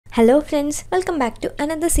Hello friends, welcome back to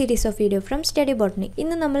another series of video from Study Botany.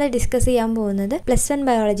 ഇന്ന് നമ്മൾ discuss ചെയ്യാൻ പോകുന്നത് +1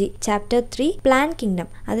 biology chapter 3 plant kingdom.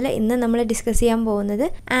 അതിൽ ഇന്ന് നമ്മൾ ഡിസ്കസ് ചെയ്യാൻ പോകുന്നത്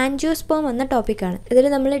ആൻജിയോസ്പേം എന്ന ടോപ്പിക്കാണ്. ഇതിൽ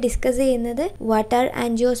നമ്മൾ ഡിസ്കസ് ചെയ്യുന്നത് what are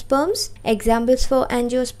angiosperms, examples for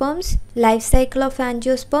angiosperms, life cycle of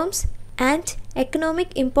angiosperms and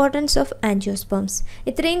economic importance of angiosperms.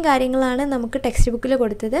 ഇത്രയും കാര്യങ്ങളാണ് നമുക്ക് ടെക്സ്റ്റ് ബുക്കിൽ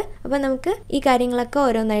കൊടുത്തത്. അപ്പോൾ നമുക്ക് ഈ കാര്യങ്ങളൊക്കെ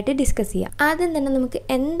ഓരോന്നായിട്ട് ഡിസ്കസ് ചെയ്യാം. ആദ്യം തന്നെ നമുക്ക്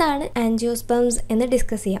എന്താണ് ആൻജിയോസ്പേംസ് എന്ന്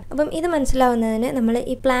ഡിസ്കസ് ചെയ്യാം. അപ്പം ഇത് മനസ്സിലാവുന്നതിന് നമ്മൾ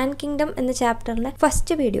ഈ പ്ലാന്റ് കിങ്ഡം എന്ന ചാപ്റ്ററിലെ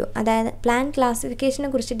ഫസ്റ്റ് വീഡിയോ, അതായത് പ്ലാന്റ്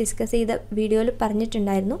ക്ലാസിഫിക്കേഷനെ കുറിച്ച് ഡിസ്കസ് ചെയ്ത വീഡിയോയിൽ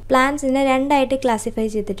പറഞ്ഞിട്ടുണ്ടായിരുന്നു. പ്ലാന്റ്സിനെ രണ്ടായിട്ട് ക്ലാസിഫൈ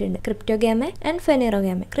ചെയ്തിട്ടുണ്ട്, ക്രിപ്റ്റോഗാമ ആൻഡ്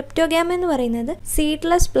ഫെനേറോഗാമ. ക്രിപ്റ്റോഗാമ എന്ന് പറയുന്നത്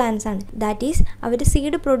സീഡ്ലെസ് പ്ലാന്റ്സ് ആണ്. That is our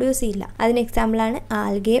seed produce ചെയ്യില്ല. അതിന് എക്സാമ്പിളാണ്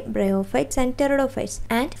algae, bryophytes and pteridophytes.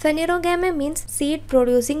 And phanerogama means seed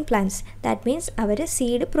producing plants. That means our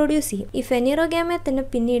seed produce ചെയ്യും. ഈ ഫെനേറോഗാമയെ തന്നെ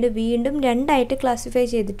പിന്നീട് വീണ്ടും രണ്ടായിട്ട് ക്ലാസിഫൈ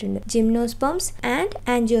ചെയ്തിട്ടുണ്ട്, ജിംനോസ്പേംസ് ആൻഡ്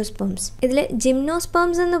ആൻജിയോസ്പേംസ്. ഇതിൽ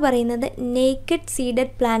ജിംനോസ്പേംസ് എന്ന് പറയുന്നത് നേക്കഡ്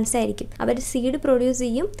സീഡഡ് പ്ലാന്റ്സ് ആയിരിക്കും. അവർ സീഡ് പ്രൊഡ്യൂസ്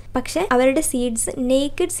ചെയ്യും, പക്ഷെ അവരുടെ സീഡ്സ്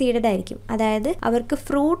നേക്കഡ് സീഡഡ് ആയിരിക്കും. അതായത് അവർക്ക്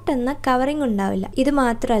ഫ്രൂട്ട് എന്ന കവറിംഗ് ഉണ്ടാവില്ല. ഇത്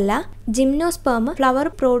മാത്രമല്ല, ജിംനോസ്പേം ഫ്ലവർ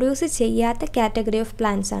പ്രൊഡ്യൂസ് ചെയ്യാത്ത കാറ്റഗറി ഓഫ്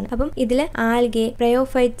പ്ലാന്റ്സ് ആണ്. അപ്പം ഇതിൽ ആൽഗെ,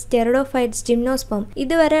 ബ്രയോഫൈറ്റ്സ്, ടെറിഡോഫൈറ്റ്സ്, ജിംനോസ്പേം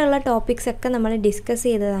ഇതുവരെയുള്ള ടോപ്പിക്സ് ഒക്കെ നമ്മൾ ഡിസ്കസ്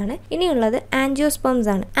ചെയ്തതാണ്. ഇനിയുള്ളത് ആൻജിയോസ്പേംസ്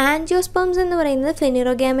ആണ്. ആൻജിയോസ്പേംസ് എന്ന് പറയുന്നത്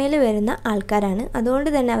ഫെനേറോഗാമയിൽ വരുന്ന ആൾക്കാരാണ്. അതുകൊണ്ട്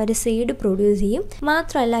തന്നെ അവർ സീഡ് പ്രൊഡ്യൂസ് ചെയ്യും.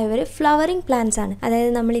 മാത്രമല്ല ഇവർ ഫ്ലവറിംഗ് പ്ലാന്റ്സ് ആണ്.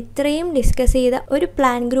 അതായത് നമ്മൾ ഇത്രയും ഡിസ്കസ് ചെയ്ത ഒരു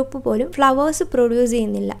പ്ലാന്റ് ഗ്രൂപ്പ് പോലും ഫ്ലവേഴ്സ് പ്രൊഡ്യൂസ്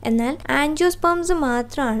ചെയ്യുന്നില്ല. എന്നാൽ ആൻജിയോസ്പേംസ്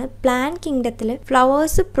മാത്രമാണ് പ്ലാന്റ് കിങ്ഡത്തിൽ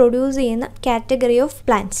ഫ്ലവേഴ്സ് പ്രൊഡ്യൂസ് ചെയ്യുന്ന category of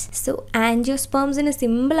plants. So ആൻജിയോസ്പേംസിന്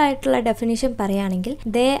simple ആയിട്ടുള്ള ഡെഫിനിഷൻ പറയുകയാണെങ്കിൽ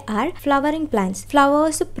they are flowering plants.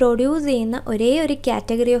 Flowers produce ചെയ്യുന്ന ഒരേ ഒരു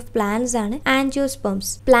കാറ്റഗറി ഓഫ് പ്ലാന്റ്സ് ആണ്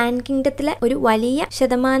ആൻജിയോസ്പേംസ്. പ്ലാന്റ് കിങ്ഡത്തിലെ ഒരു വലിയ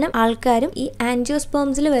ശതമാനം ആൾക്കാരും ഈ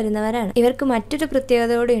ആൻജിയോസ്പേംസിൽ വരുന്നവരാണ്. ഇവർക്ക് മറ്റൊരു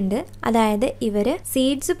പ്രത്യേകത കൂടെ ഉണ്ട്. അതായത് ഇവര്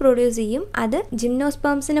സീഡ്സ് പ്രൊഡ്യൂസ് ചെയ്യും. അത്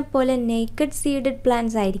ജിംനോസ്പേംസിനെ പോലെ നേക്കഡ് സീഡഡ്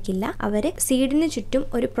പ്ലാന്റ്സ് ആയിരിക്കില്ല. അവര് സീഡിന് ചുറ്റും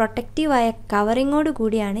ഒരു പ്രൊട്ടക്റ്റീവായ കവറിങ്ങോട്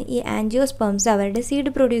കൂടിയാണ് ഈ ആൻജിയോസ്പേംസ് അവരുടെ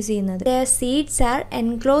സീഡ് പ്രൊഡ്യൂസ് ചെയ്യുന്നത്. Their seeds are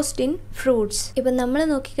enclosed in fruits. ഇപ്പം നമ്മൾ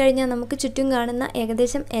നോക്കിക്കഴിഞ്ഞാൽ നമുക്ക് ചുറ്റും കാണുന്ന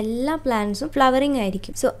ഏകദേശം എല്ലാ പ്ലാന്റ്സും ഫ്ലവറിംഗ്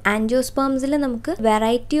ആയിരിക്കും. സോ ആൻജിയോസ്പേംസിൽ നമുക്ക്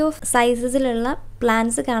വെറൈറ്റി ഓഫ് സൈസസിലുള്ള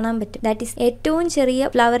പ്ലാന്റ്സ് കാണാൻ പറ്റും. ദാറ്റ് ഈസ് ഏറ്റവും ചെറിയ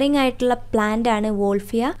ഫ്ലവറിംഗ് ആയിട്ടുള്ള പ്ലാന്റ് ആണ്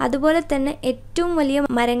വോൾഫിയ. അതുപോലെ തന്നെ ഏറ്റവും വലിയ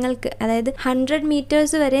മരങ്ങൾക്ക്, അതായത് 100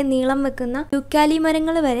 മീറ്റേഴ്സ് വരെ നീളം വെക്കുന്ന യുക്കാലി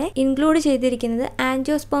മരങ്ങൾ വരെ ഇൻക്ലൂഡ് ചെയ്തിരിക്കുന്നത്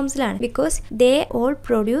ആൻജിയോസ്പേംസിലാണ്. Because they all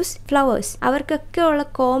produce flowers. അവർക്കൊക്കെ ഉള്ള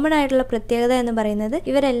കോമൺ ആയിട്ടുള്ള പ്രത്യേകത എന്ന് പറയുന്നത്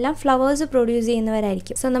ഇവരെല്ലാം ഫ്ലവേഴ്സ് പ്രൊഡ്യൂസ്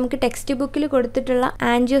ചെയ്യുന്നവരായിരിക്കും. സോ നമുക്ക് ടെക്സ്റ്റ് ബുക്കിൽ കൊടുത്തിട്ടുള്ള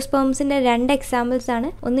ആൻജിയോസ്പേംസിന്റെ 2 എക്സാമ്പിൾസ്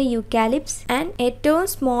ആണ്, ഒന്ന് യൂക്കാലിപ്സ് ആൻഡ് ഏറ്റവും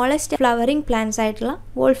സ്മോളസ്റ്റ് ഫ്ലവറിംഗ് പ്ലാന്റ്സ് ആയിട്ടുള്ള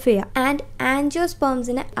വോൾഫിയ. ആൻഡ്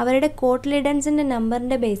ആൻജിയോസ്പേംസിനെ അവരുടെ കോട്ടിലിഡൻസിന്റെ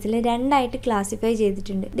നമ്പറിന്റെ ബേസിൽ രണ്ടായിട്ട് ക്ലാസിഫൈ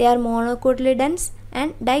ചെയ്തിട്ടുണ്ട്. They are മോണോകോട്ടിലിഡൻസ്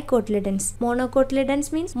and ഡൈകോട്ടിലിഡൻസ്. മോണോകോട്ടിലിഡൻസ്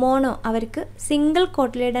means mono, അവർക്ക് സിംഗിൾ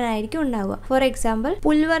കോട്ടിലിഡൻ ആയിരിക്കും ഉണ്ടാവുക. ഫോർ എക്സാമ്പിൾ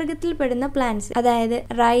പുൽവർഗത്തിൽ പെടുന്ന പ്ലാന്റ്സ്, അതായത്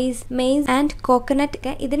റൈസ്, മെയ്സ് ആൻഡ് കോക്കനട്ട്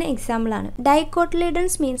ഒക്കെ ഇതിന് എക്സാമ്പിൾ ആണ്.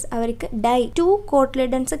 ഡൈകോട്ടിലിഡൻസ് മീൻസ് അവർക്ക് 2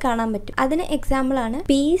 കോട്ടിലിഡൻസ് കാണാൻ പറ്റും. അതിന് എക്സാമ്പിൾ ആണ്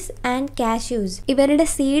പീസ് ആൻഡ് കാഷ്യൂസ്. ഇവരുടെ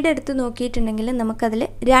സീഡ് എടുത്ത് നോക്കിയിട്ടുണ്ടെങ്കിൽ നമുക്കതിൽ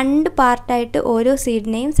 2 പാർട്ടായിട്ട് ഓരോ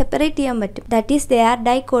സീഡിനെയും സെപ്പറേറ്റ് ചെയ്യാൻ പറ്റും. That is they are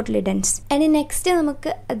ഡൈകോട്ടിലിഡൻസ്. ഇനി നെക്സ്റ്റ്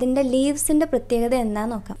നമുക്ക് അതിന്റെ ലീവ്സിന്റെ പ്രത്യേകത എന്താ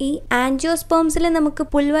നോക്കാം. ഈ ആൻജിയോസ്പേംസിൽ നമുക്ക്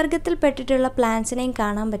പുൽവർഗത്തിൽ പെട്ടിട്ടുള്ള പ്ലാന്റ്സിനെയും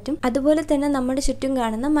കാണാൻ പറ്റും. അതുപോലെ തന്നെ നമ്മുടെ ചുറ്റും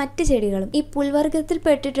കാണുന്ന മറ്റ് ചെടികളും. ഈ പുൽവർഗത്തിൽ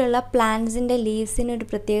പെട്ടിട്ടുള്ള പ്ലാന്റ്സിന്റെ ലീവ്സിന് ഒരു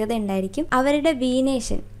പ്രത്യേകത ഉണ്ടായിരിക്കും. അവരുടെ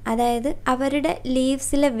വീനേഷൻ, അതായത് അവരുടെ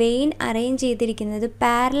ലീവ്സിലെ വെയിൻ അറേഞ്ച് ചെയ്തിരിക്കുന്നത്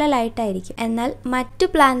പാരലൽ ആയിട്ടായിരിക്കും. എന്നാൽ മറ്റു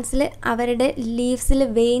പ്ലാന്റ്സിൽ അവരുടെ ലീവ്സിൽ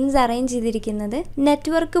വെയിൻസ് അറേഞ്ച് ചെയ്തിരിക്കുന്നത്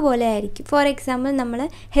നെറ്റ്വർക്ക് പോലെ ആയിരിക്കും. ഫോർ എക്സാമ്പിൾ നമ്മൾ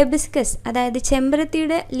ഹെബിസ്കസ്, അതായത്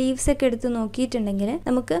ചെമ്പരത്തിയുടെ ലീവ്സ് ഒക്കെ എടുത്ത് നോക്കിയിട്ടുണ്ടെങ്കിൽ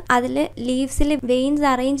നമുക്ക് അതിൽ ലീവ്സിൽ വെയിൻസ്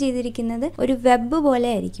അറേഞ്ച് ചെയ്തിരിക്കുന്നത് ഒരു വെബ് പോലെ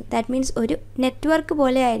ആയിരിക്കും. ദാറ്റ് മീൻസ് ഒരു നെറ്റ്വർക്ക്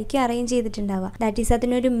പോലെ ആയിരിക്കും അറേഞ്ച് ചെയ്തിട്ടുണ്ടാവുക. ദാറ്റ് ഈസ്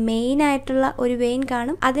അതിനൊരു മെയിൻ ആയിട്ടുള്ള ഒരു വെയിൻ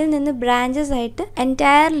കാണും. അതിൽ നിന്ന് ബ്രാഞ്ചസ് ആയിട്ട്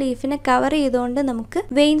എൻറ്റയർ ലീഫിനെ കവർ ചെയ്തുകൊണ്ട് നമുക്ക്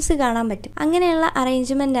വെയിൻസ് കാണാൻ പറ്റും. അങ്ങനെയുള്ള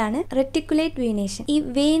അറേഞ്ച്മെന്റ് ആണ് റെറ്റിക്കുലേറ്റ് വീനേഷൻ. ഈ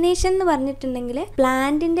വീനേഷൻ എന്ന് പറഞ്ഞിട്ടുണ്ടെങ്കിൽ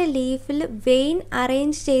പ്ലാന്റിന്റെ ലീഫിൽ വെയിൻ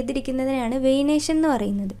അറേഞ്ച് ചെയ്തിരിക്കുന്നതിനാണ് വീനേഷൻ എന്ന്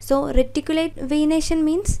പറയുന്നത്. So reticulate venation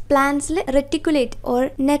means പ്ലാന്റ്സിൽ reticulate or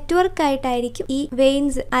network ആയിട്ടായിരിക്കും ഈ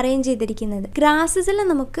വെയിൻസ് അറേഞ്ച് ചെയ്തിരിക്കുന്നത്. ഗ്രാസസിൽ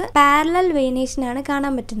നമുക്ക് പാരലൽ വീനേഷൻ ആണ്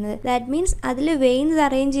കാണാൻ പറ്റുന്നത്. ദാറ്റ് മീൻസ് അതിൽ വെയിൻസ്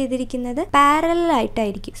അറേഞ്ച് ചെയ്തിരിക്കുന്നത് പാരലൽ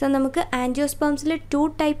ആയിട്ടായിരിക്കും. സോ നമുക്ക് ആൻജിയോസ്പേംസിൽ 2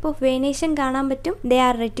 ടൈപ്പ് ഓഫ് വീനേഷൻ കാണാൻ പറ്റും. They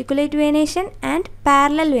are reticulate venation and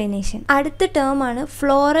parallel parallel വേനേഷൻ. അടുത്ത ടേം ആണ്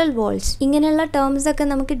ഫ്ലോറൽ വോൾസ്. ഇങ്ങനെയുള്ള ടേംസ് ഒക്കെ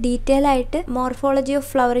നമുക്ക് ഡീറ്റെയിൽ ആയിട്ട് മോർഫോളജി ഓഫ്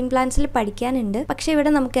ഫ്ലവറിംഗ് പ്ലാന്റ്സിൽ പഠിക്കാനുണ്ട്. പക്ഷെ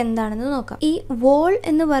ഇവിടെ നമുക്ക് എന്താണെന്ന് നോക്കാം. ഈ വോൾ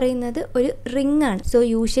എന്ന് പറയുന്നത് ഒരു റിംഗ് ആണ്. സോ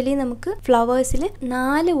യൂഷ്വലി നമുക്ക് ഫ്ലവേഴ്സിൽ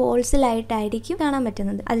 4 വോൾസിലായിട്ടായിരിക്കും കാണാൻ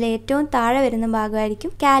പറ്റുന്നത്. അതിൽ ഏറ്റവും താഴെ വരുന്ന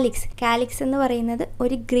ഭാഗമായിരിക്കും കാലിക്സ്. കാലിക്സ് എന്ന് പറയുന്നത്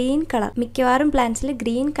ഒരു ഗ്രീൻ കളർ, മിക്കവാറും പ്ലാന്റ്സിൽ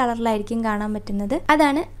ഗ്രീൻ കളറിലായിരിക്കും കാണാൻ പറ്റുന്നത്.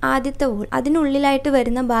 അതാണ് ആദ്യത്തെ വോൾ. അതിനുള്ളിലായിട്ട്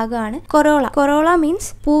വരുന്ന ഭാഗമാണ് കൊറോള. കൊറോള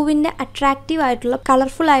മീൻസ് പൂവിന്റെ അട്രാക്റ്റീവ് ആയിട്ടുള്ള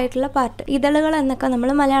കളർഫുൾ ആയിട്ടുള്ള പാർട്ട്, ഇതളുകൾ എന്നൊക്കെ നമ്മൾ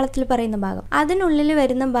മലയാളത്തിൽ പറയുന്ന ഭാഗം. അതിനുള്ളിൽ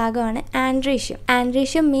വരുന്ന ഭാഗമാണ് androecium.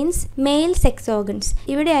 Androecium means male sex organs.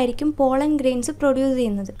 ഇവിടെ ആയിരിക്കും പോളൻ ഗ്രെയിൻസ് പ്രൊഡ്യൂസ്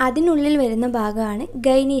ചെയ്യുന്നത്. അതിനുള്ളിൽ വരുന്ന ഭാഗമാണ്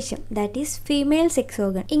gynoecium, that is female sex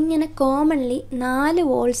organ. ഇങ്ങനെ കോമൺലി 4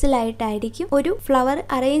 വോൾസിലായിട്ടായിരിക്കും ഒരു flower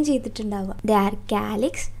arrange ചെയ്തിട്ടുണ്ടാവുക. They are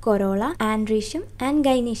calyx, corolla, androecium and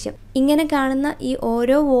gynoecium. ഇങ്ങനെ കാണുന്ന ഈ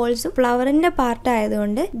ഓരോ വോൾസും ഫ്ലവറിന്റെ പാർട്ട്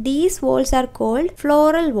ആയതുകൊണ്ട് these walls are called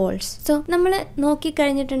floral walls. So നമ്മൾ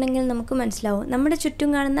നോക്കിക്കഴിഞ്ഞിട്ടുണ്ടെങ്കിൽ നമുക്ക് മനസ്സിലാവും, നമ്മുടെ ചുറ്റും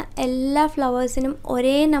കാണുന്ന എല്ലാ ഫ്ലവേഴ്സിനും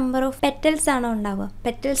ഒരേ നമ്പർ ഓഫ് പെറ്റൽസ് ആണോ ഉണ്ടാവുക.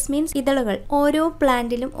 പെറ്റൽസ് മീൻസ് ഇതളുകൾ. ഓരോ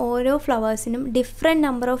പ്ലാന്റിലും ഓരോ ഫ്ലവേഴ്സിനും ഡിഫറെന്റ്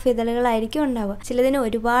നമ്പർ ഓഫ് ഇതളുകളായിരിക്കും ഉണ്ടാവുക. ചിലതിന്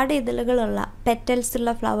ഒരുപാട് ഇതളുകളുള്ള പെറ്റൽസ്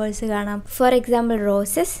ഉള്ള ഫ്ലവേഴ്സ് കാണാം, ഫോർ എക്സാമ്പിൾ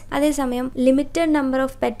റോസസ്. അതേസമയം ലിമിറ്റഡ് നമ്പർ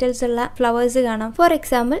ഓഫ് പെറ്റൽസ് ഉള്ള ഫ്ലവേഴ്സ് കാണാം, ഫോർ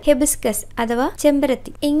എക്സാമ്പിൾ ഹെബിസ്കസ് അഥവാ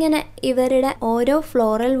ചെമ്പരത്തി. ഇങ്ങനെ ഇവരുടെ ഓരോ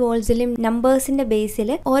ഫ്ലോറൽ വോൾസിലും നമ്പേഴ്സിന്റെ ബേസിൽ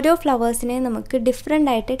ഓരോ ഫ്ലവേഴ്സിനെ നമുക്ക് ഡിഫറെന്റ്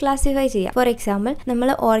ആയിട്ട് ക്ലാസിഫൈ ചെയ്യാം. ഫോർ എക്സാമ്പിൾ നമ്മൾ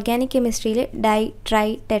organic കെമിസ്ട്രിയിൽ dye, try,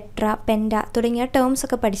 tetra, penta തുടങ്ങിയ ടേംസ്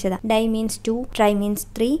ഒക്കെ പഠിച്ചതാണ്. Dye means 2, try means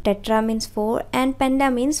 3, tetra means 4 and penta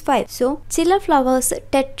means 5. So ചില ഫ്ലവേഴ്സ്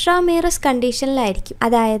ടെട്രാമേറസ് കണ്ടീഷനിലായിരിക്കും.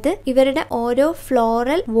 അതായത് ഇവരുടെ ഓരോ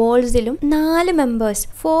ഫ്ലോറൽ വോൾസിലും 4 മെമ്പേഴ്സ്,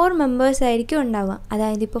 4 മെമ്പേഴ്സ് ആയിരിക്കും ഉണ്ടാവുക.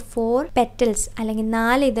 അതായത് ഇപ്പോൾ 4 പെറ്റൽസ് അല്ലെങ്കിൽ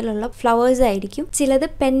 4 ഇതിലുള്ള ഫ്ലവേഴ്സ് ആയിരിക്കും. ചിലത്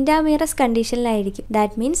പെൻഡാമേറസ് കണ്ടീഷനിലായിരിക്കും.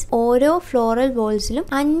 ദാറ്റ് മീൻസ് ഓരോ ഫ്ലോറൽ വോൾസിലും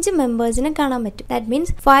 5 മെമ്പേഴ്സിനെ കാണാൻ പറ്റും. That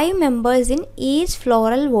means 5 members in each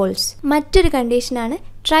floral walls. മറ്റൊരു കണ്ടീഷനാണ്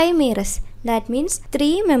ട്രൈമേറസ്. That means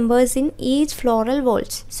 3 members in each floral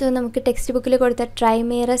whorls. So നമുക്ക് ടെക്സ്റ്റ് ബുക്കിൽ കൊടുത്ത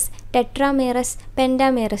ട്രൈമേറസ്, ടെട്രാമേറസ്,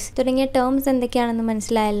 പെൻഡാമേറസ് തുടങ്ങിയ ടേംസ് എന്തൊക്കെയാണെന്ന്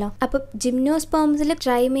മനസ്സിലായല്ലോ. അപ്പം ജിംനോസ്പേംസിൽ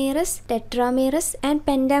ട്രൈമേറസ്, ടെട്രാമേറസ് ആൻഡ്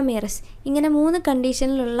പെൻഡാമേറസ് ഇങ്ങനെ 3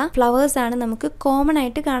 കണ്ടീഷനിലുള്ള ഫ്ലവേഴ്സ് ആണ് നമുക്ക് കോമൺ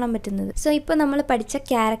ആയിട്ട് കാണാൻ പറ്റുന്നത്. സോ ഇപ്പോൾ നമ്മൾ പഠിച്ച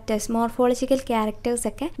ക്യാരക്ടേഴ്സ്, മോർഫോളജിക്കൽ ക്യാരക്ടേഴ്സ്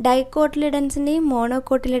ഒക്കെ ഡൈക്കോട്ടിലിഡൻസിന്റെയും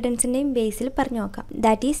മോണോകോട്ടിലിഡൻസിന്റെയും ബേസിൽ പറഞ്ഞു നോക്കാം.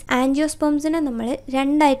 ദാറ്റ് ഈസ് ആൻജിയോസ്പേംസിനെ നമ്മൾ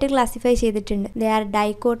 2 ആയിട്ട് ക്ലാസിഫൈ ചെയ്തിട്ടുണ്ട്. They are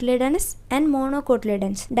dicotyledons and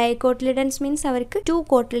മോണോകോട്ടിലിഡൻസ്. Dicotyledons means അവർക്ക് 2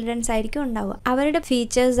 കോട്ടിലിഡൻസ് ആയിരിക്കും ഉണ്ടാവുക. അവരുടെ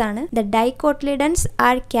ഫീച്ചേഴ്സ് ആണ് the dicotyledons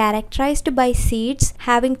are characterized by seeds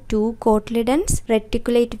having 2 cotyledons,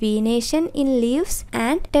 reticulate venation in leaves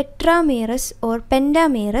and ടെട്രാമേറസ് or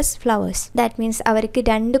പെൻഡാമേറസ് flowers. That means അവർക്ക്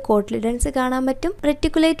 2 കോട്ടിലിഡൻസ് കാണാൻ പറ്റും.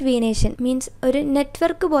 റെറ്റിക്കുലേറ്റ് വീനേഷൻ മീൻസ് ഒരു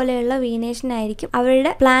നെറ്റ്വർക്ക് പോലെയുള്ള വീനേഷൻ ആയിരിക്കും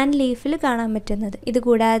അവരുടെ പ്ലാന്റ് ലീഫിൽ കാണാൻ പറ്റുന്നത്. ഇത്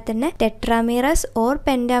കൂടാതെ തന്നെ ടെട്രാമേറസ് ഓർ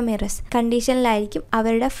പെൻഡാമേറസ് കണ്ടീഷനിലായിരിക്കും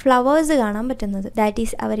അവരുടെ ഫ്ലവേഴ്സ് കാണാൻ പറ്റുന്നത്. ദാറ്റ്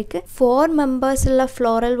ഈസ് അവർക്ക് 4 മെമ്പേഴ്സ് ഉള്ള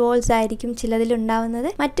ഫ്ലോറൽ വോൾസ് ആയിരിക്കും ചിലതിൽ ഉണ്ടാവുന്നത്,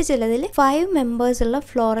 മറ്റു ചിലതിൽ 5 മെമ്പേഴ്സ് ഉള്ള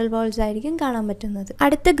ഫ്ലോറൽ വോൾസ് ആയിരിക്കും കാണാൻ പറ്റുന്നത്.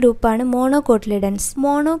 അടുത്ത ഗ്രൂപ്പാണ് മോണോകോട്ടിലിഡൻസ്.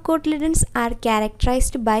 മോണോകോട്ടിലിഡൻസ് are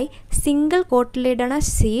characterized by single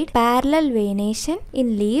കോട്ടിലിഡനസ് seed, parallel വേനേഷൻ in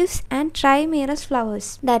leaves and ട്രൈമേറസ്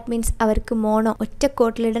flowers. That means അവർക്ക് മോണോ ഒറ്റ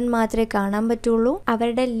കോട്ടിലിഡൻ മാത്രമേ കാണാൻ പറ്റുള്ളൂ.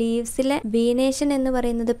 അവരുടെ ലീവ്സിലെ വീനേഷൻ എന്ന്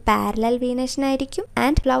പറയുന്നത് പാരലൽ വീനേഷൻ ആയിരിക്കും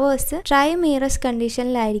ആൻഡ് ഫ്ലവേഴ്സ് ട്രൈമേറസ്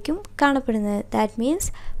കണ്ടീഷനിലായിരിക്കും കാണപ്പെടുന്നത്. That means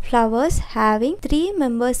flowers having 3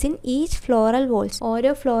 members in each floral walls.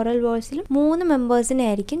 ഓരോ ഫ്ലോറൽ വോൾസിലും 3 മെമ്പേഴ്സിനെ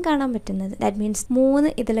ആയിരിക്കും കാണാൻ പറ്റുന്നത്. ദാറ്റ് മീൻസ് 3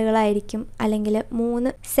 ഇതളുകളായിരിക്കും അല്ലെങ്കിൽ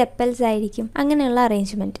 3 സെപ്പൽസ് ആയിരിക്കും, അങ്ങനെയുള്ള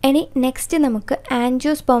അറേഞ്ച്മെന്റ്. ഇനി നെക്സ്റ്റ് നമുക്ക്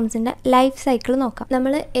ആൻജിയോസ്പേംസിന്റെ ലൈഫ് സൈക്കിൾ നോക്കാം.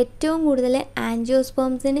 നമ്മൾ ഏറ്റവും കൂടുതൽ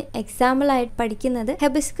ആൻജിയോസ്പേംസിന് എക്സാമ്പിൾ ആയിട്ട് പഠിക്കുന്നത്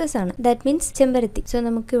ഹെബിസ്കസ് ആണ്. ദാറ്റ് മീൻസ് ചെമ്പരത്തി. സോ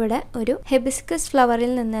നമുക്ക് ഇവിടെ ഒരു ഹെബിസ്കസ്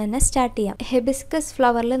ഫ്ലവറിൽ നിന്ന് തന്നെ സ്റ്റാർട്ട് ചെയ്യാം. ഹെബിസ്കസ്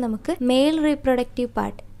ഫ്ലവറിൽ നമുക്ക് mail reproductive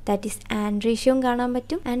part that is ആൻഡ്രീഷ്യവും കാണാൻ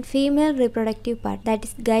പറ്റും and female reproductive part that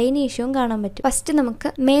is ഗൈനീഷ്യവും കാണാൻ പറ്റും. ഫസ്റ്റ് നമുക്ക്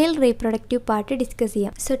മെയിൽ റീപ്രൊഡക്റ്റീവ് പാർട്ട് ഡിസ്കസ്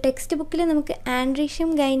ചെയ്യാം. സോ ടെക്സ്റ്റ് ബുക്കിൽ നമുക്ക് ആൻഡ്രീഷ്യം,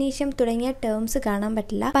 ഗൈനീഷ്യം തുടങ്ങിയ ടേംസ് കാണാൻ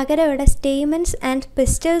പറ്റില്ല. പകരം ഇവിടെ സ്റ്റേമൻസ് ആൻഡ്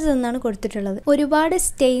പിസ്റ്റൽസ് എന്നാണ് കൊടുത്തിട്ടുള്ളത്. ഒരുപാട്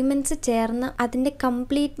സ്റ്റേമൻസ് ചേർന്ന അതിന്റെ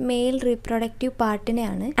കംപ്ലീറ്റ് മെയിൽ റീപ്രൊഡക്റ്റീവ്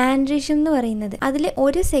പാർട്ടിനെയാണ് ആൻഡ്രീഷ്യം എന്ന് പറയുന്നത്. അതിൽ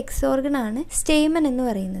ഒരു സെക്സ് ഓർഗൻ ആണ് സ്റ്റേമൻ എന്ന്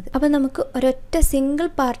പറയുന്നത്. അപ്പൊ നമുക്ക് ഒരൊറ്റ സിംഗിൾ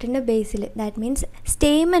പാർട്ടിന്റെ ബേസിൽ ദാറ്റ് മീൻസ്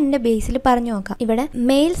സ്റ്റേമന്റെ ബേസിൽ പറഞ്ഞു നോക്കാം. ഇവിടെ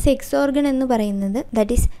മെയിൽ സെക്സ് ഓർഗൻ എന്ന് പറയുന്നത്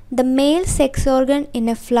that is the male sex organ in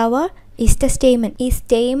A flower is the stamen. ഈ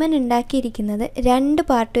സ്റ്റേമൻ ഉണ്ടാക്കിയിരിക്കുന്നത് 2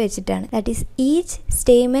 പാർട്ട് വെച്ചിട്ടാണ്. That is each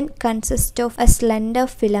stamen consist of A slender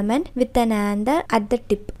filament with an anther at the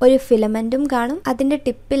tip. ഒരു ഫിലമെന്റും കാണും, അതിന്റെ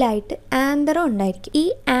ടിപ്പിലായിട്ട് ആന്തറും ഉണ്ടായിരിക്കും. ഈ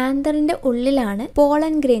ആന്തറിന്റെ ഉള്ളിലാണ്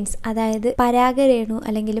പോളൻ ഗ്രെയിൻസ്, അതായത് പരാഗരേണു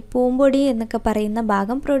അല്ലെങ്കിൽ പൂമ്പൊടി എന്നൊക്കെ പറയുന്ന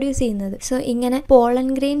ഭാഗം പ്രൊഡ്യൂസ് ചെയ്യുന്നത്. സോ ഇങ്ങനെ പോളൻ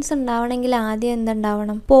ഗ്രെയിൻസ് ഉണ്ടാവണമെങ്കിൽ ആദ്യം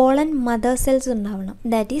എന്തുണ്ടാവണം? പോളൻ മദർ സെൽസ് ഉണ്ടാവണം.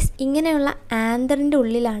 ദാറ്റ് ഈസ് ഇങ്ങനെയുള്ള ആന്തറിന്റെ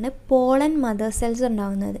ഉള്ളിലാണ് പോളൻ മദർ സെൽസ്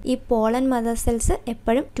ഉണ്ടാവുന്നത്. ഈ പോളൻ മദർ സെൽസ്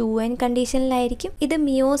എപ്പോഴും 2n കണ്ടീഷനിലായിരിക്കും. ഇത്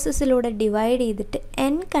മിയോസിസിലൂടെ ഡിവൈഡ് ചെയ്തിട്ട്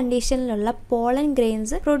n കണ്ടീഷനിലുള്ള പോളൻ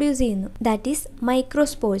ഗ്രെയിൻസ് പ്രൊഡ്യൂസ് ചെയ്യുന്നു. That is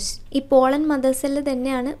microspores. ഈ പോളൻ മദർ സെല്ല്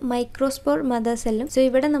തന്നെയാണ് മൈക്രോസ്പോർ മദർ സെല്ലും. സോ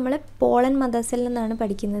ഇവിടെ നമ്മൾ പോളൻ മദർ സെൽ എന്നാണ്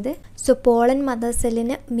പഠിക്കുന്നത്. സോ പോളൻ മദർ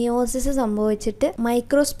സെല്ലിന് മിയോസിസ് സംഭവിച്ചിട്ട്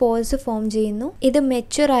മൈക്രോസ്പോർസ് ഫോം ചെയ്യുന്നു. ഇത്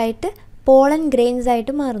മെച്യൂർ ആയിട്ട് പോളൻ ഗ്രെയിൻസ്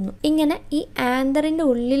ആയിട്ട് മാറുന്നു. ഇങ്ങനെ ഈ ആന്തറിന്റെ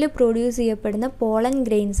ഉള്ളിൽ പ്രൊഡ്യൂസ് ചെയ്യപ്പെടുന്ന പോളൻ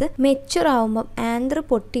ഗ്രെയിൻസ് മെച്യൂർ ആവുമ്പോൾ ആന്തർ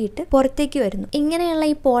പൊട്ടിയിട്ട് പുറത്തേക്ക് വരുന്നു. ഇങ്ങനെയുള്ള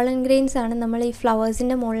ഈ പോളൻ ഗ്രെയിൻസ് ആണ് നമ്മൾ ഈ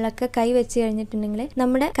ഫ്ലവേഴ്സിന്റെ മുകളിലൊക്കെ കൈ വെച്ച് കഴിഞ്ഞിട്ടുണ്ടെങ്കിൽ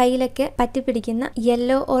നമ്മുടെ കയ്യിലൊക്കെ പറ്റിപ്പിടിക്കുന്ന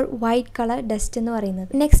yellow or white colour dust എന്ന്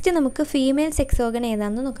പറയുന്നത്. നെക്സ്റ്റ് നമുക്ക് ഫീമെയിൽ സെക്സ് ഓർഗൻ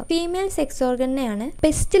ഏതാണെന്ന് നോക്കാം. ഫീമെയിൽ സെക്സ് ഓർഗനെയാണ്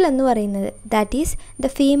പെസ്റ്റിൽ എന്ന് പറയുന്നത്. That is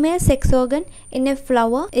the female sex organ in A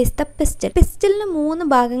flower is the pistol. പിസ്റ്റലിന്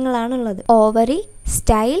 3 ഭാഗങ്ങളാണുള്ളത്: ovary,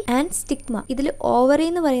 style and stigma. ഇതിൽ ഓവറി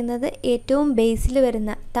എന്ന് പറയുന്നത് ഏറ്റവും ബേസിൽ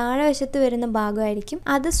വരുന്ന താഴെ വശത്ത് വരുന്ന ഭാഗമായിരിക്കും.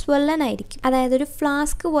 അത് സ്വെല്ലൻ ആയിരിക്കും. അതായത് ഒരു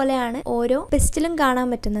ഫ്ലാസ്ക് പോലെയാണ് ഓരോ പിസ്റ്റലും കാണാൻ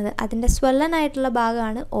പറ്റുന്നത്. അതിന്റെ സ്വെല്ലൻ ആയിട്ടുള്ള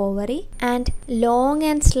ഭാഗമാണ് ovary. And long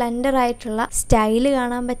and slender ആയിട്ടുള്ള സ്റ്റൈല്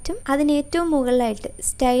കാണാൻ പറ്റും. അതിന് ഏറ്റവും മുകളിലായിട്ട്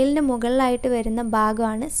സ്റ്റൈലിന്റെ മുകളിലായിട്ട് വരുന്ന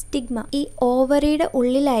ഭാഗമാണ് സ്റ്റിഗ്മ. ഈ ഓവറിയുടെ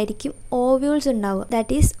ഉള്ളിലായിരിക്കും ഓവ്യൂൾസ് ഉണ്ടാവുക.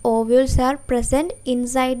 That is ovules R present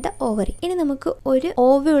inside the ovary. ഇനി നമുക്ക് ഒരു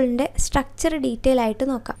ഓവ്യൂളിന്റെ സ്ട്രക്ചർ ഡീറ്റെയിൽ ആയിട്ട്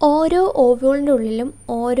നോക്കാം. ഓരോ ഓവ്യൂളിന്റെ ഉള്ളിലും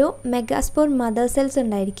ഓരോ മെഗാസ്പോർ മദർ സെൽസ്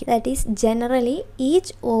ഉണ്ടായിരിക്കും. That is generally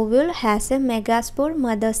each ovule has A megaspore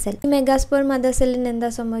mother cell. ഈ മെഗാസ്പോർ മദർ സെല്ലിന് എന്താ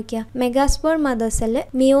സംഭവിക്കുക? Megaspore mother cell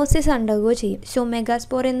meiosis undergo ചെയ്യും. സോ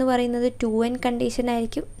മെഗാസ്പോർ എന്ന് പറയുന്നത് 2n കണ്ടീഷൻ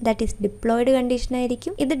ആയിരിക്കും. ദാറ്റ് ഈസ് ഡിപ്ലോയിഡ് കണ്ടീഷൻ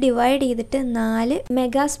ആയിരിക്കും. ഇത് ഡിവൈഡ് ചെയ്തിട്ട് 4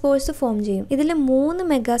 മെഗാസ്പോർസ് ഫോം ചെയ്യും. ഇതിൽ 3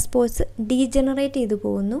 മെഗാസ്പോർസ് ഡീജനറേറ്റ് ചെയ്തു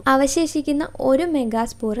പോകുന്നു. അവശേഷിക്കുന്ന ഒരു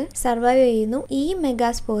മെഗാസ്പോർ സർവൈവ് ചെയ്യുന്നു. ഈ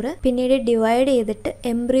മെഗാസ്പോർ പിന്നീട് ഡിവൈഡ് ചെയ്തിട്ട്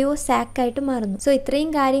എംബ്രിയോ സാക്ക് ആയിട്ട് മാറുന്നു. സോ ഇത്രയും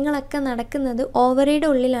കാര്യങ്ങളൊക്കെ നടക്കുന്നത് ഓവറിയുടെ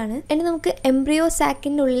ഉള്ളിലാണ്. ഇനി നമുക്ക് എംബ്രിയോ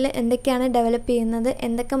സാക്കിന്റെ ഉള്ളിൽ എന്തൊക്കെയാണ് ഡെവലപ്പ് ചെയ്യുന്നത്,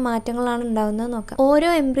 എന്തൊക്കെ മാറ്റങ്ങളാണ് ഉണ്ടാവുന്നത് നോക്കാം. ഓരോ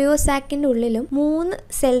എംബ്രിയോ സാക്കിന്റെ ഉള്ളിലും 3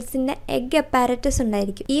 സെൽസിന്റെ എഗ് അപ്പാരറ്റസ്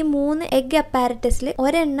ഉണ്ടായിരിക്കും. ഈ 3 എഗ് അപ്പാരറ്റസിൽ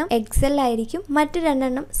ഒരെണ്ണം എഗ് സെൽ ആയിരിക്കും, മറ്റു 2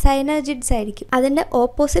 എണ്ണം സൈനർജിഡ്സ് ആയിരിക്കും. അതിന്റെ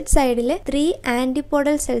ഓപ്പോസിറ്റ് സൈഡിൽ 3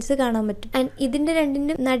 ആന്റിപോഡൽ സെൽസ് കാണാൻ പറ്റും. ആൻഡ് ഇതിന്റെ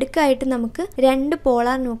രണ്ടിന്റെ നടുക്കായിട്ട് നമുക്ക് 2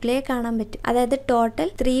 പോളാർ ന്യൂക്ലിയ കാണാൻ പറ്റും. അതായത് ടോട്ടൽ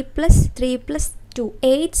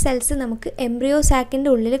 8 സെൽസ് നമുക്ക് എംബ്രിയോ സാക്കിന്റെ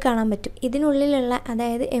ഉള്ളിൽ കാണാൻ പറ്റും. ഇതിനുള്ളിലുള്ള,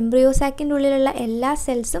 അതായത് എംബ്രിയോ സാക്കിന്റെ ഉള്ളിലുള്ള എല്ലാ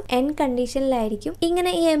സെൽസും n കണ്ടീഷനിലായിരിക്കും.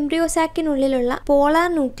 ഇങ്ങനെ ഈ എംബ്രിയോ സാക്കിനുള്ളിലുള്ള പോളാർ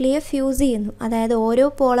ന്യൂക്ലിയ ഫ്യൂസ് ചെയ്യുന്നു. അതായത് ഓരോ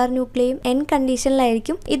പോളാർ ന്യൂക്ലിയയും n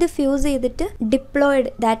കണ്ടീഷനിലായിരിക്കും. ഇത് ഫ്യൂസ് ചെയ്തിട്ട്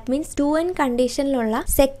diploid, that means 2n കണ്ടീഷനിലുള്ള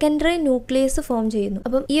secondary nucleus form ചെയ്യുന്നു.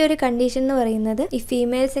 അപ്പം ഈ ഒരു കണ്ടീഷൻ എന്ന് പറയുന്നത് ഈ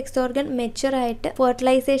ഫീമെയിൽ സെക്സ് ഓർഗൻ മെച്യൂർ ആയിട്ട്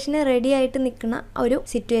ഫെർട്ടിലൈസേഷന് റെഡി ആയിട്ട് നിൽക്കുന്ന ഒരു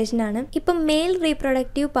സിറ്റുവേഷൻ ആണ്. ഇപ്പം മെയിൽ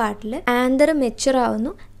റീപ്രൊഡക്റ്റീവ് പാർട്ടിൽ ആന്തർ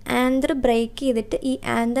ആവുന്നു. ആന്തർ ബ്രേക്ക് ചെയ്തിട്ട് ഈ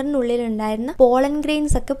ആന്തറിനുള്ളിൽ ഉണ്ടായിരുന്ന പോളൻ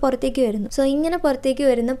ഗ്രെയിൻസ് ഒക്കെ പുറത്തേക്ക് വരുന്നു. സോ ഇങ്ങനെ പുറത്തേക്ക്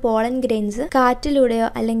വരുന്ന പോളൻ ഗ്രെയിൻസ് കാറ്റിലൂടെയോ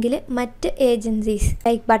അല്ലെങ്കിൽ മറ്റ് ഏജൻസീസ്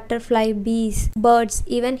ലൈക്ക് ബട്ടർഫ്ലൈ, ബീസ്, ബേർഡ്സ്,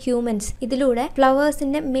 ഈവൻ ഹ്യൂമൻസ്, ഇതിലൂടെ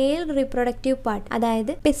ഫ്ലവേഴ്സിന്റെ മെയിൽ റീപ്രൊഡക്റ്റീവ് പാർട്ട്,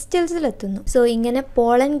 അതായത് പിസ്റ്റൽസിൽ എത്തുന്നു. സോ ഇങ്ങനെ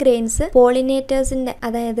പോളൻ ഗ്രെയിൻസ് പോളിനേറ്റേഴ്സിന്റെ,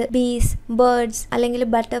 അതായത് ബീസ്, ബേർഡ്സ് അല്ലെങ്കിൽ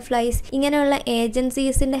ബട്ടർഫ്ലൈസ് ഇങ്ങനെയുള്ള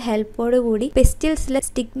ഏജൻസീസിന്റെ ഹെൽപ്പോട് കൂടി പിസ്റ്റൽസിലെ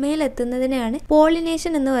സ്റ്റിഗ്മയിൽ എത്തുന്നതിനെയാണ്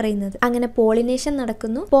പോളിനേഷൻ എന്ന് പറയുന്നത്. അങ്ങനെ പോളിനേഷൻ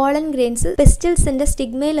നടക്കുന്നു. പോളൻ ഗ്രെയിൻസ് പിസ്റ്റൽസിന്റെ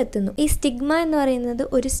സ്റ്റിഗ്മയിൽ എത്തുന്നു. ഈ സ്റ്റിഗ്മ എന്ന് പറയുന്നത്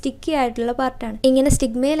ഒരു സ്റ്റിക്കി ആയിട്ടുള്ള പാർട്ടാണ്. ഇങ്ങനെ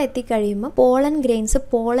സ്റ്റിഗ്മയിൽ എത്തിക്കഴിയുമ്പോൾ pollen grains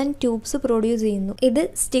pollen tubes produce ചെയ്യുന്നു. ഇത്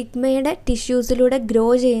സ്റ്റിഗ്മയുടെ ടിഷ്യൂസിലൂടെ ഗ്രോ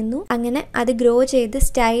ചെയ്യുന്നു. അങ്ങനെ അത് ഗ്രോ ചെയ്ത്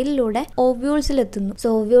സ്റ്റൈലിലൂടെ ഓവ്യൂൾസിൽ എത്തുന്നു. സോ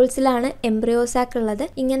ഓവ്യൂൾസിലാണ് എംബ്രിയോസാക്ക് ഉള്ളത്.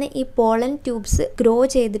 ഇങ്ങനെ ഈ പോളൻ ട്യൂബ്സ് ഗ്രോ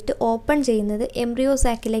ചെയ്തിട്ട് ഓപ്പൺ ചെയ്യുന്നത്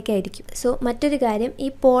എംബ്രിയോസാക്കിലേക്കായിരിക്കും. സോ മറ്റൊരു കാര്യം, ഈ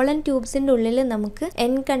പോളൻ ട്യൂബ്സിന്റെ ഉള്ളിൽ നമുക്ക്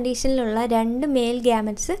n കണ്ടീഷനിലുള്ള 2 മെയിൽ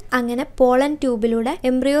ഗ്യാമറ്റ്സ് അങ്ങനെ പോളൻ ട്യൂബിലൂടെ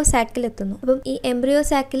എംബ്രിയോ സാക്കിൽ എത്തുന്നു. അപ്പം ഈ എംബ്രിയോ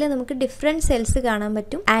സാക്കിൽ നമുക്ക് ഡിഫറെന്റ് സെൽസ് കാണാൻ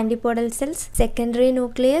പറ്റും. Antipodal cells, secondary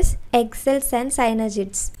nucleus, egg cells and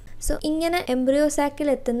synergids. So ഇങ്ങനെ എംബ്രിയോ സാക്കിൽ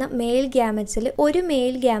എത്തുന്ന മെയിൽ ഗ്യാമറ്റ്സിൽ ഒരു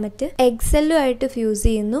മെയിൽ ഗ്യാമറ്റ് എഗ്സെല്ലുമായിട്ട് ഫ്യൂസ്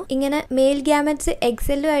ചെയ്യുന്നു. ഇങ്ങനെ മെയിൽ ഗ്യാമറ്റ്സ്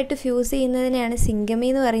എഗ്സെല്ലുമായിട്ട് ഫ്യൂസ് ചെയ്യുന്നതിനെയാണ് സിംഗമി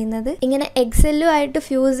എന്ന് പറയുന്നത്. ഇങ്ങനെ എഗ്സെല്ലുമായിട്ട്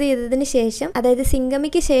ഫ്യൂസ് ചെയ്തതിന് ശേഷം, അതായത്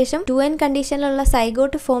സിംഗമിക്ക് ശേഷം 2n കണ്ടീഷനിലുള്ള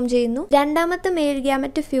സൈഗോട്ട് ഫോം ചെയ്യുന്നു. രണ്ടാമത്തെ മെയിൽ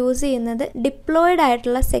ഗ്യാമറ്റ് ഫ്യൂസ് ചെയ്യുന്നത് ഡിപ്ലോയിഡ്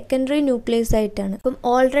ആയിട്ടുള്ള സെക്കൻഡറി ന്യൂക്ലിയസ് ആയിട്ടാണ്. അപ്പം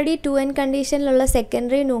already 2n കണ്ടീഷനിലുള്ള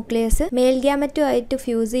secondary nucleus mail ഗ്യാമറ്റുമായിട്ട്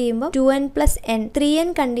fuse ചെയ്യുമ്പോൾ 2n+n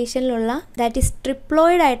 3n കണ്ടീഷനിലുള്ള, that is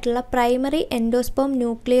triploid ആയിട്ടുള്ള ആയിട്ടുള്ള പ്രൈമറി എൻഡോസ്പേം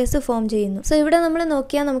ന്യൂക്ലിയസ് ഫോം ചെയ്യുന്നു. സോ ഇവിടെ നമ്മൾ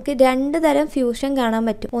നോക്കിയാൽ നമുക്ക് രണ്ട് തരം ഫ്യൂഷൻ കാണാൻ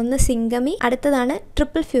പറ്റും. ഒന്ന് സിംഗമി, അടുത്തതാണ്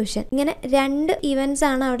ട്രിപ്പിൾ ഫ്യൂഷൻ. ഇങ്ങനെ രണ്ട് ഇവന്റ്സ്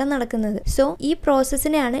ആണ് അവിടെ നടക്കുന്നത്. സോ ഈ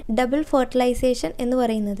പ്രോസസ്സിനെയാണ് ഡബിൾ ഫെർട്ടിലൈസേഷൻ എന്ന്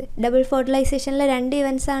പറയുന്നത്. ഡബിൾ ഫെർട്ടിലൈസേഷനിലെ രണ്ട്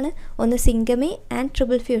ഇവന്റ്സ് ആണ്, ഒന്ന് syngamy and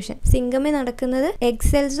triple fusion. Syngamy നടക്കുന്നത് എഗ്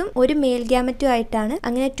സെൽസും ഒരു മെയിൽ ഗ്യാമറ്റും ആയിട്ടാണ്.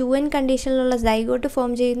 അങ്ങനെ 2n കണ്ടീഷനിലുള്ള സൈഗോട്ട്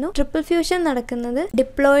ഫോം ചെയ്യുന്നു. ട്രിപ്പിൾ ഫ്യൂഷൻ നടക്കുന്നത്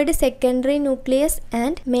diploid secondary nucleus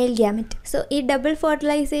and mail gamut. So ഈ ഡബിൾ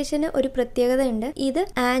ഫെർട്ടിലൈസേഷന് ഒരു പ്രത്യേകത ഉണ്ട്. ഇത്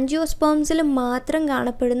ആൻജിയോസ്പേംസിൽ മാത്രം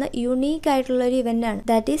കാണപ്പെടുന്ന യുണീക്ക് ആയിട്ടുള്ള ഒരു ഇവന്റ് ആണ്.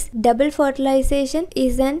 That is double fertilisation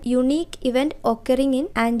is an unique event occurring in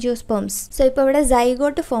angiosperms. So ഇപ്പൊ ഇവിടെ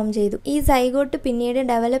സൈഗോട്ട് ഫോം ചെയ്തു. ഈ സൈഗോട്ട് പിന്നീട്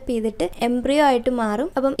ഡെവലപ്പ് ചെയ്തിട്ട് എംബ്രിയോ ആയിട്ട് മാറും.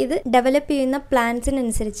 അപ്പം ഇത് ഡെവലപ്പ് ചെയ്യുന്ന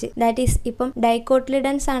പ്ലാന്റ്സിനനുസരിച്ച്, ദാറ്റ് ഈസ് ഇപ്പം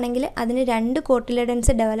ഡൈകോട്ടിലിഡൻസ് ആണെങ്കിൽ അതിന് 2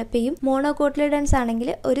 കോട്ടിലിഡൻസ് ഡെവലപ്പ് ചെയ്യും. മോണോകോട്ടിലിഡൻസ് ആണെങ്കിൽ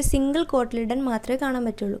ഒരു സിംഗിൾ കോട്ടിലിഡൻ മാത്രമേ കാണാൻ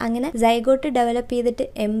പറ്റുള്ളൂ. അങ്ങനെ സൈഗോട്ട് ഡെവലപ്പ് ചെയ്തിട്ട്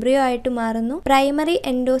എംബ്രിയോ ആയിട്ട് മാറുന്നു. Primary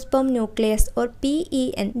endosperm nucleus or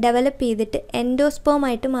PEN develop ചെയ്തിട്ട് എൻഡോസ്പേം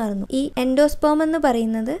ആയിട്ട് മാറുന്നു. ഈ എൻഡോസ്പേം എന്ന്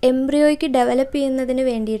പറയുന്നത് എംബ്രിയോയ്ക്ക് ഡെവലപ്പ് ചെയ്യുന്നതിന്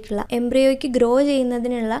വേണ്ടിയിട്ടുള്ള, എംബ്രിയോയ്ക്ക് ഗ്രോ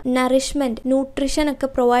ചെയ്യുന്നതിനുള്ള നറിഷ്മെന്റ്, ന്യൂട്രിഷൻ ഒക്കെ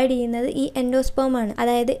പ്രൊവൈഡ് ചെയ്യുന്നത് ഈ എൻഡോസ്പേം ആണ്.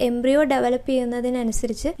 അതായത് എംബ്രിയോ ഡെവലപ്പ്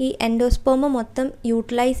ചെയ്യുന്നതിനനുസരിച്ച് ഈ എൻഡോസ്പേം മൊത്തം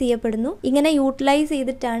യൂട്ടിലൈസ് ചെയ്യപ്പെടുന്നു. ഇങ്ങനെ യൂട്ടിലൈസ്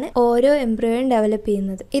ചെയ്തിട്ടാണ് ഓരോ എംബ്രിയോയും ഡെവലപ്പ്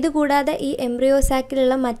ചെയ്യുന്നത്. ഇതുകൂടാതെ ഈ എംബ്രിയോ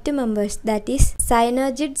സാക്കിലുള്ള മറ്റ് members, that is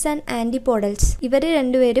synergids and ആന്റിപോഡൽസ്, ഇവർ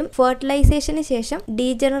രണ്ടുപേരും ഫെർട്ടിലൈസേഷന് ശേഷം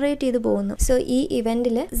ഡീജനറേറ്റ് ചെയ്തു പോകുന്നു. സോ ഈ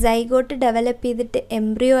ഇവന്റില് സൈഗോട്ട് ഡെവലപ്പ് ചെയ്തിട്ട്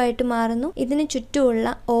എംബ്രിയോ ആയിട്ട് മാറുന്നു. ഇതിന്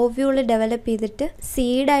ചുറ്റുമുള്ള ഓവ്യൂള് ഡെവലപ്പ് ചെയ്തിട്ട്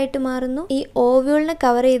സീഡ് ആയിട്ട് മാറുന്നു. ഈ ഓവ്യൂളിനെ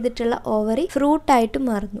കവർ ചെയ്തിട്ടുള്ള ഓവറി ഫ്രൂട്ട് ആയിട്ട്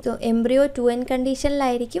മാറുന്നു. സോ എംബ്രിയോ 2n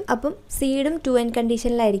കണ്ടീഷനിലായിരിക്കും, അപ്പം സീഡും 2n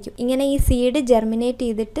കണ്ടീഷനിലായിരിക്കും. ഇങ്ങനെ ഈ സീഡ് ജെർമിനേറ്റ്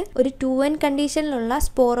ചെയ്തിട്ട് ഒരു 2n കണ്ടീഷനിലുള്ള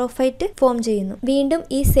സ്പോറോഫൈറ്റ് ഫോം ചെയ്യുന്നു. വീണ്ടും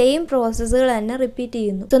ഈ സെയിം പ്രോസസ്സുകൾ തന്നെ റിപ്പീറ്റ്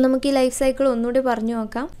ചെയ്യുന്നു. സോ നമുക്ക് ഈ ലൈഫ് സൈക്കിൾ ഒന്നുകൂടി പറഞ്ഞു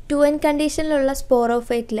നോക്കാം. 2n കണ്ടീഷനിലുള്ള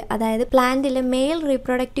സ്പോറോഫൈറ്റിൽ, അതായത് പ്ലാന്റിലെ മെയിൽ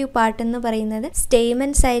റീപ്രൊഡക്റ്റീവ് പാർട്ട് എന്ന് പറയുന്നത്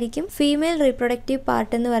സ്റ്റേമൻസ് ആയിരിക്കും. ഫീമെയിൽ റീപ്രൊഡക്റ്റീവ്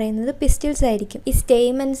പാർട്ട് എന്ന് പറയുന്നത് പിസ്റ്റിൽസ് ആയിരിക്കും. ഈ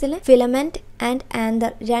സ്റ്റേമൻസിൽ ഫിലമെന്റ് ആൻഡ്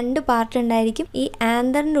ആന്തർ 2 പാർട്ട് ഉണ്ടായിരിക്കും. ഈ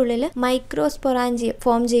ആന്തറിന്റെ ഉള്ളിൽ മൈക്രോസ്പൊറാഞ്ചിയം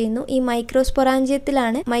ഫോം ചെയ്യുന്നു. ഈ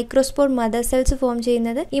മൈക്രോസ്പൊറാഞ്ചിയത്തിലാണ് മൈക്രോസ്പോർ മദർ സെൽസ് ഫോം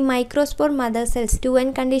ചെയ്യുന്നത്. ഈ microspore mother cells 2n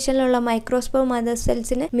കണ്ടീഷനിലുള്ള microspore mother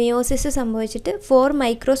സെൽസിന് meiosis സംഭവിച്ചിട്ട് 4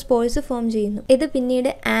 microspores form ചെയ്യുന്നു. ഇത്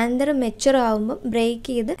പിന്നീട് ആന്തർ മെച്ചുർ ആവുമ്പോൾ ബ്രേക്ക്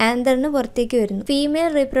ചെയ്ത് ആന്തറിന് പുറത്തേക്ക് വരുന്നു.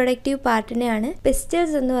 ഫീമെയിൽ റീപ്രൊഡക്റ്റീവ് പാർട്ടിനെയാണ്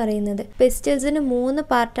പിസ്റ്റൽസ് എന്ന് പറയുന്നത്. പിസ്റ്റൽസിന് 3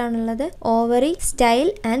 പാർട്ടാണുള്ളത്: ovary, style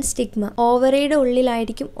and stigma. ഓവറിയുടെ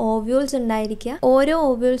ഉള്ളിലായിരിക്കും ovules ഉണ്ടായിരിക്കും. ഓരോ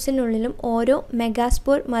ഓവ്യൂൾസിനുള്ളിലും ഓരോ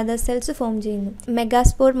മെഗാസ്പോർ മദർ സെൽസ് ഫോം ചെയ്യുന്നു.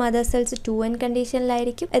 Megaspore mother cells 2n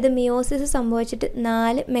കണ്ടീഷനിലായിരിക്കും. ഇത് മിയോസിസ് സംഭവിച്ചിട്ട്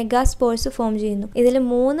 4 മെഗാസ്പോർസ് ഫോം ചെയ്യുന്നു. ഇതിൽ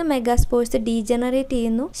 3 മെഗാസ്പോർസ് ഡീജനറേറ്റ്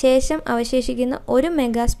ചെയ്യുന്നു. ശേഷം അവശേഷിക്കുന്ന ഒരു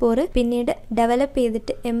മെഗാസ്പോർ പിന്നീട് ഡെവലപ്പ്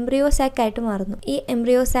ചെയ്തിട്ട് എംബ്രിയോ സാക്ക് ആയിട്ട് മാറുന്നു. ഈ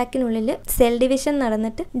എംബ്രിയോ സാക്കിനുള്ളിൽ സെൽ ഡിവിഷൻ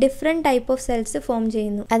നടന്നിട്ട് different type of cells form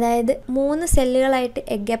ചെയ്യുന്നു. അതായത് 3 സെല്ലുകളായിട്ട്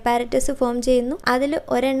എഗ് അപ്പാരറ്റസ് ഫോം ചെയ്യുന്നു. അതിൽ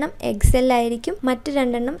ഒരെണ്ണം എഗ് സെൽ ആയിരിക്കും, മറ്റു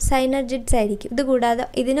 2 സൈനർജിഡ്സ് ആയിരിക്കും. ഇതുകൂടാതെ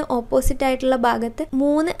ഇതിന് ഓപ്പോസിറ്റ് ആയിട്ടുള്ള ഭാഗത്ത്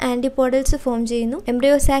 3 ആന്റിപോഡൽസ് ഫോം ചെയ്യുന്നു.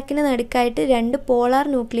 എംബ്രിയോ സാക്കിന് നടുക്കായിട്ട് 2 പോളാർ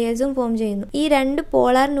ന്യൂക്ലിയസും ഫോം ചെയ്യുന്നു. ഈ 2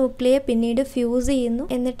 പോളാർ ന്യൂക്ലിയെ പിന്നീട് ഫ്യൂസ് ചെയ്യുന്നു.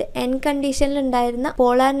 എന്നിട്ട് N കണ്ടീഷനിൽ ഉണ്ടായിരുന്ന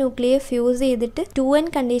പോളാർ ന്യൂക്ലിയെ ഫ്യൂസ് ചെയ്തിട്ട് 2n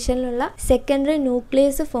കണ്ടീഷനിലുള്ള സെക്കൻഡറി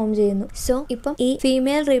ന്യൂക്ലിയസ് ഫോം ചെയ്യുന്നു. സോ ഇപ്പം ഈ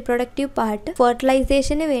ഫീമെയിൽ റീപ്രൊഡക്റ്റീവ് പാർട്ട്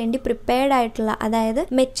ഫെർട്ടിലൈസേഷന് വേണ്ടി പ്രിപ്പയർഡ് ആയിട്ടുള്ള, അതായത്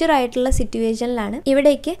മെച്ചുർ ആയിട്ടുള്ള സിറ്റുവേഷനിലാണ്.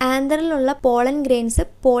 ഇവിടേക്ക് ആന്തറിലുള്ള പോളൻ ഗ്രെയിൻസ്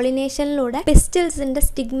പോളിനേഷനിലൂടെ പിസ്റ്റൽസിന്റെ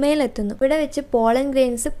സ്റ്റിഗ്മയിൽ എത്തുന്നു. ഇവിടെ വെച്ച് pollen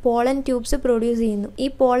grains pollen tubes produce ചെയ്യുന്നു. ഈ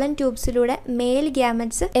പോളൻ ട്യൂബ്സിലൂടെ മെയിൽ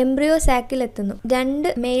ഗ്യാമറ്റ്സ് എംബ്രിയോ സാക്കിൽ എത്തുന്നു.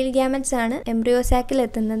 2 മെയിൽ ഗ്യാമറ്റ്സ് ആണ് എംബ്രിയോ സാക്കിൽ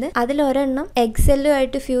എത്തുന്നത്. അതിലൊരെണ്ണം എഗ്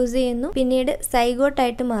സെല്ലുമായിട്ട് ഫ്യൂസ് ചെയ്യുന്നു, പിന്നീട്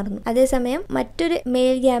സൈഗോട്ടായിട്ട് മാറുന്നു. അതേസമയം മറ്റൊരു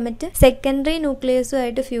മെയിൽ ഗ്യാമറ്റ് സെക്കൻഡറി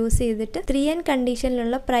ന്യൂക്ലിയസുമായിട്ട് ഫ്യൂസ് ചെയ്തിട്ട് 3n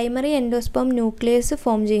കണ്ടീഷനിലുള്ള primary endosperm nucleus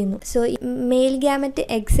form ചെയ്യുന്നു. So mail gamut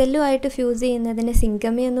egg സെല്ലുമായിട്ട് fuse ചെയ്യുന്നതിന്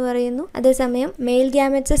സിംഗമി എന്ന് പറയുന്നു. അതേസമയം മെയിൽ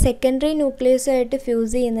ഗ്യാമറ്റ്സ് സെക്കൻഡറി ന്യൂക്ലിയസുമായിട്ട്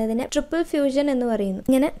ഫ്യൂസ് ചെയ്യുന്നതിന് ട്രിപ്പിൾ ഫ്യൂഷൻ എന്ന് പറയുന്നു.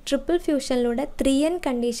 ഇങ്ങനെ triple ഫ്യൂഷനിലൂടെ 3n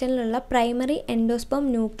കണ്ടീഷനിലുള്ള primary endosperm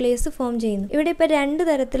nucleus form ചെയ്യുന്നു. ഇവിടെ ഇപ്പൊ 2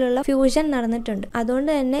 തരത്തിലുള്ള ഫ്യൂഷൻ നടന്നിട്ടുണ്ട്.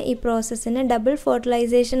 അതുകൊണ്ട് തന്നെ ഈ പ്രോസസ്സിന് ഡബിൾ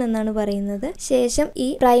ഫെർട്ടിലൈസേഷൻ എന്നാണ് പറയുന്നത്. ശേഷം ഈ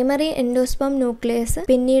പ്രൈമറി എൻഡോസ്പേം ന്യൂക്ലിയസ്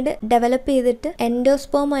പിന്നീട് ഡെവലപ്പ് ചെയ്തിട്ട്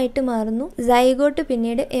എൻഡോസ്പേം ആയിട്ട് മാറുന്നു. സൈഗോട്ട്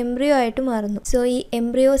പിന്നീട് എംബ്രിയോ ആയിട്ട് മാറുന്നു. സോ ഈ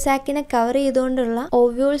എംബ്രിയോ സാക്കിനെ കവർ ചെയ്തുകൊണ്ടുള്ള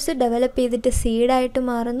ഓവ്യൂൾസ് ഡെവലപ്പ് ചെയ്തിട്ട് സീഡ് ആയിട്ട്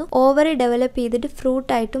മാറുന്നു. ഓവറി ഡെവലപ്പ് ചെയ്തിട്ട്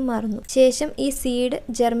ഫ്രൂട്ട് ആയിട്ടും മാറുന്നു. ശേഷം ഈ സീഡ്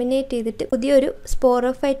ജെർമിനേറ്റ് ചെയ്തിട്ട് പുതിയൊരു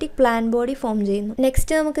സ്പോറോഫൈറ്റിക് പ്ലാന്റ് ബോഡി ഫോം ചെയ്യുന്നു.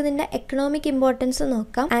 നെക്സ്റ്റ് നമുക്ക് ഇതിന്റെ എക്കണോമിക് ഇമ്പോർട്ടൻസ്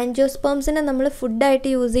നോക്കാം. ആൻജിയോസ്പേംസിനെ നമ്മൾ ഫുഡായിട്ട്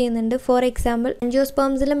യൂസ് ചെയ്യുന്നുണ്ട്. ഫോർ എക്സാമ്പിൾ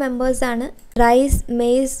ആൻജിയോസ്പേംസിലെ മെമ്പേഴ്സ് ആണ് റൈസ്,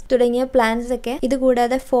 മെയ്സ് തുടങ്ങിയ പ്ലാന്റ്സ് ഒക്കെ. ഇത്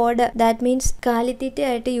കൂടാതെ ഫോഡർ, ദാറ്റ് മീൻസ് കാലിത്തീറ്റ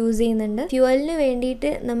ആയിട്ട് യൂസ് ചെയ്യുന്നുണ്ട്. ഫ്യൂവലിന് വേണ്ടിയിട്ട്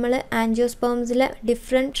നമ്മൾ ആൻജിയോസ്പേംസിലെ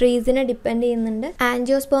ഡിഫറെന്റ് ട്രീസിനെ ഡിപ്പെൻഡ് ചെയ്യുന്നുണ്ട്.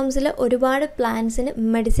 ആൻജിയോസ്പേംസിലെ ഒരുപാട് പ്ലാന്റ്സിന്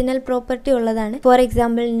മെഡിസിനൽ പ്രോപ്പർട്ടി ഉള്ളതാണ്. For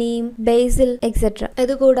example Neem, Basil etcetera.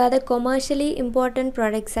 ഇത് കൂടാതെ commercially important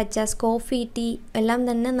products such as coffee, tea എല്ലാം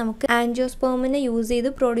തന്നെ നമുക്ക് ആൻജിയോസ്പേമിനെ യൂസ് ചെയ്ത്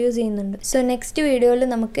പ്രൊഡ്യൂസ് ചെയ്യുന്നുണ്ട്. സോ നെക്സ്റ്റ് വീഡിയോയിൽ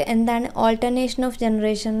നമുക്ക് എന്താണ് ഓൾട്ടർനേഷൻ ഓഫ്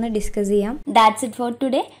ജനറേഷൻ എന്ന് ഡിസ്കസ് ചെയ്യാം. That's it for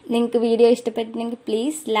today. നിങ്ങൾക്ക് വീഡിയോ ഇഷ്ടപ്പെട്ടിട്ടുണ്ടെങ്കിൽ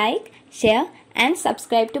please like, share and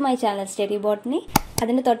subscribe to my channel study botany.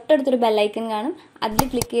 അതിന് തൊട്ടടുത്തൊരു ബെല്ലൈക്കൺ കാണും. അതിൽ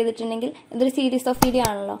ക്ലിക്ക് ചെയ്തിട്ടുണ്ടെങ്കിൽ ഇതൊരു സീരീസ് ഓഫ് വീഡിയോ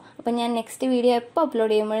ആണല്ലോ, അപ്പോൾ ഞാൻ നെക്സ്റ്റ് വീഡിയോ എപ്പോൾ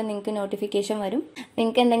അപ്ലോഡ് ചെയ്യുമ്പോഴും നിങ്ങൾക്ക് നോട്ടിഫിക്കേഷൻ വരും.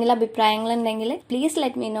 നിങ്ങൾക്ക് എന്തെങ്കിലും അഭിപ്രായങ്ങൾ ഉണ്ടെങ്കിൽ please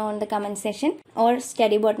let me no on the comment section. Or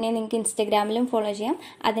study ബോട്ടണിയെ നിങ്ങൾക്ക് ഇൻസ്റ്റഗ്രാമിലും ഫോളോ ചെയ്യാം.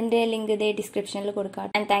 അതിൻ്റെ ലിങ്ക് ഇതേ ഡിസ്ക്രിപ്ഷനിൽ കൊടുക്കാം.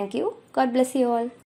 And thank you. God bless you all.